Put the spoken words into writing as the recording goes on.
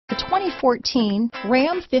2014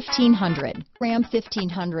 Ram 1500. Ram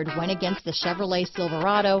 1500 went against the Chevrolet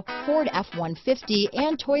Silverado, Ford F-150,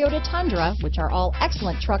 and Toyota Tundra, which are all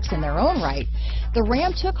excellent trucks in their own right. The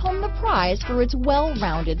Ram took home the prize for its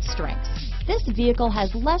well-rounded strengths. This vehicle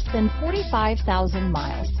has less than 45,000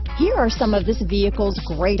 miles. Here are some of this vehicle's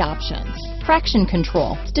great options: traction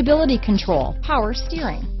control, stability control, power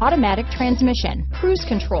steering, automatic transmission, cruise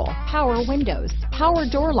control, power windows, power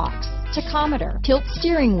door locks, tachometer, tilt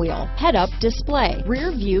steering wheel, head-up display,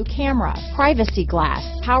 rear view camera, privacy glass,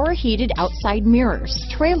 power heated outside mirrors,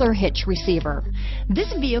 trailer hitch receiver.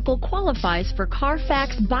 This vehicle qualifies for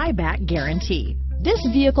Carfax buyback guarantee. This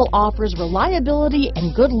vehicle offers reliability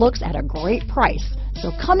and good looks at a great price.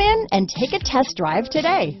 So come in and take a test drive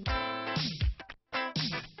today.